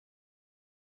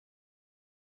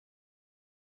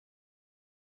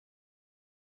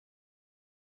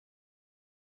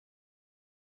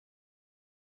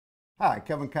Hi,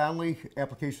 Kevin Connolly,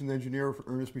 Applications Engineer for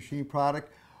Earnest Machine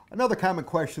Product. Another common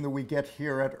question that we get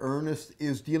here at Earnest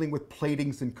is dealing with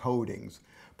platings and coatings.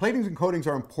 Platings and coatings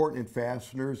are important in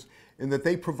fasteners in that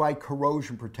they provide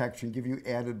corrosion protection, give you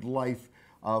added life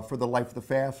for the life of the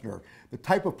fastener. The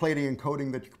type of plating and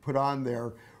coating that you put on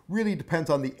there really depends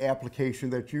on the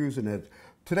application that's using it.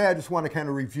 Today I just want to kind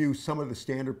of review some of the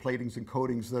standard platings and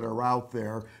coatings that are out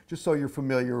there, just so you're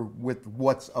familiar with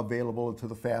what's available to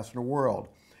the fastener world.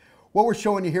 What we're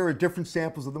showing you here are different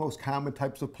samples of the most common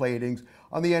types of platings.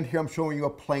 On the end here I'm showing you a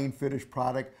plain finish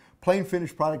product. Plain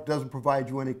finish product doesn't provide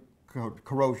you any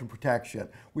corrosion protection.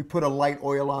 We put a light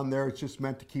oil on there. It's just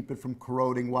meant to keep it from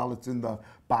corroding while it's in the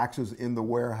boxes in the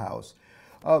warehouse.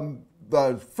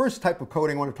 The first type of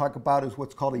coating I want to talk about is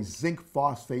what's called a zinc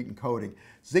phosphate coating.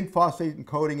 Zinc phosphate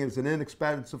coating is an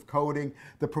inexpensive coating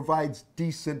that provides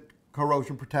decent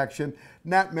corrosion protection,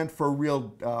 not meant for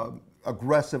real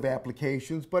aggressive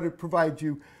applications, but it provides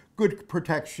you good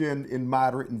protection in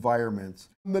moderate environments.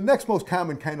 The next most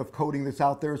common kind of coating that's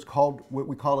out there is called what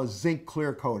we call a zinc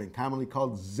clear coating, commonly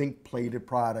called zinc plated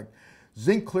product.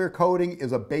 Zinc clear coating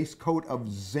is a base coat of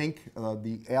zinc,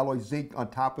 the alloy zinc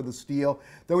on top of the steel.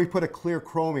 Then we put a clear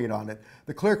chromate on it.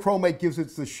 The clear chromate gives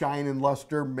it the shine and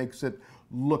luster, makes it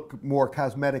look more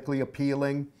cosmetically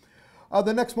appealing.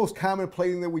 The next most common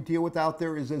plating that we deal with out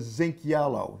there is a zinc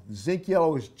yellow. Zinc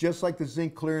yellow is just like the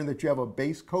zinc clear in that you have a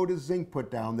base coat of zinc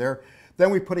put down there. Then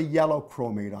we put a yellow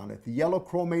chromate on it. The yellow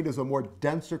chromate is a more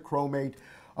denser chromate,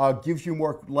 gives you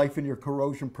more life in your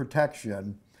corrosion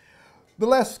protection. The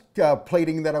last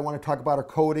plating that I want to talk about, or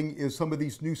coating, is some of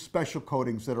these new special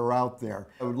coatings that are out there.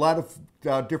 A lot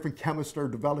of different chemists are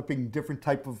developing different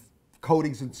type of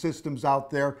coatings and systems out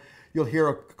there. You'll hear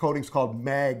of coatings called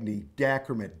Magni,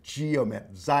 Dacrymet,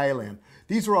 Geomet, Xylan.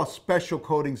 These are all special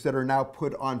coatings that are now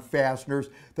put on fasteners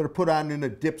that are put on in a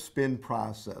dip spin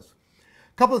process.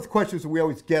 A couple of the questions that we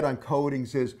always get on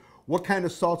coatings is what kind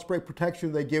of salt spray protection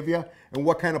do they give you, and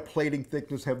what kind of plating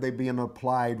thickness have they been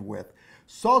applied with.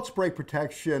 Salt spray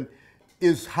protection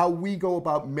is how we go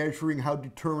about measuring, how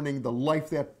determining the life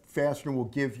that fastener will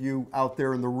give you out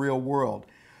there in the real world.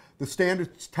 The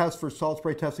standard test for salt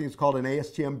spray testing is called an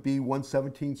ASTM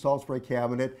B117 salt spray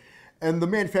cabinet. And the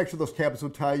manufacturer of those cabinets will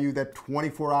tell you that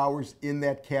 24 hours in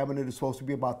that cabinet is supposed to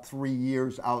be about 3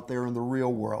 years out there in the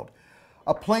real world.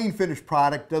 A plain finish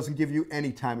product doesn't give you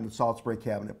any time in the salt spray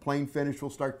cabinet. Plain finish will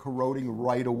start corroding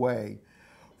right away.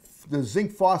 The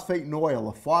zinc phosphate and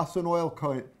oil, the phosphate and oil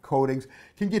coatings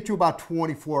can get you about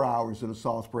 24 hours in a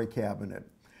salt spray cabinet.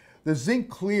 The zinc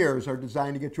clears are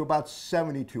designed to get you about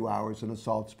 72 hours in a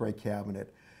salt spray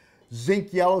cabinet.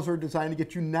 Zinc yellows are designed to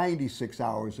get you 96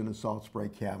 hours in a salt spray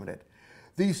cabinet.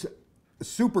 These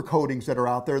super coatings that are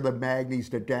out there, the Magnis,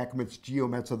 the Dacrymets,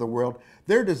 Geomets of the world,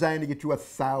 they're designed to get you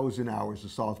 1,000 hours of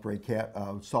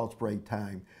salt spray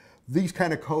time. These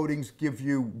kind of coatings give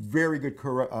you very good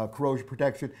corrosion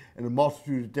protection in a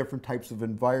multitude of different types of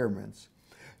environments.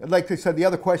 And like I said, the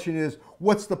other question is,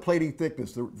 what's the plating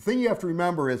thickness? The thing you have to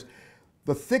remember is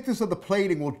the thickness of the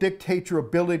plating will dictate your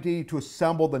ability to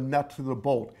assemble the nut to the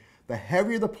bolt. The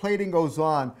heavier the plating goes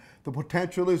on, the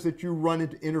potential is that you run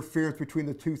into interference between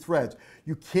the two threads.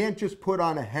 You can't just put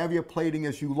on a heavier plating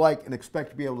as you like and expect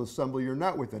to be able to assemble your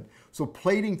nut with it. So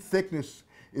plating thickness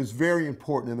is very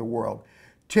important in the world.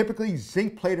 Typically,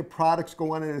 zinc plated products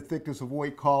go on at a thickness of what we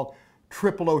call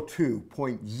 002,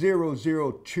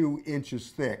 0.002 inches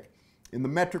thick. In the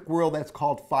metric world, that's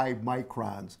called 5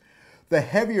 microns. The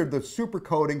heavier the super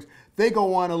coatings, they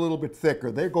go on a little bit thicker.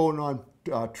 They're going on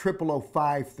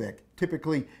 005 thick,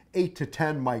 typically 8 to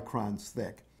 10 microns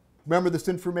thick. Remember, this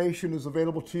information is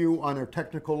available to you on our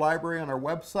technical library on our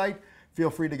website. Feel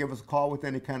free to give us a call with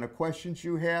any kind of questions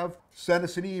you have. Send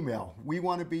us an email. We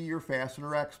want to be your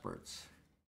fastener experts.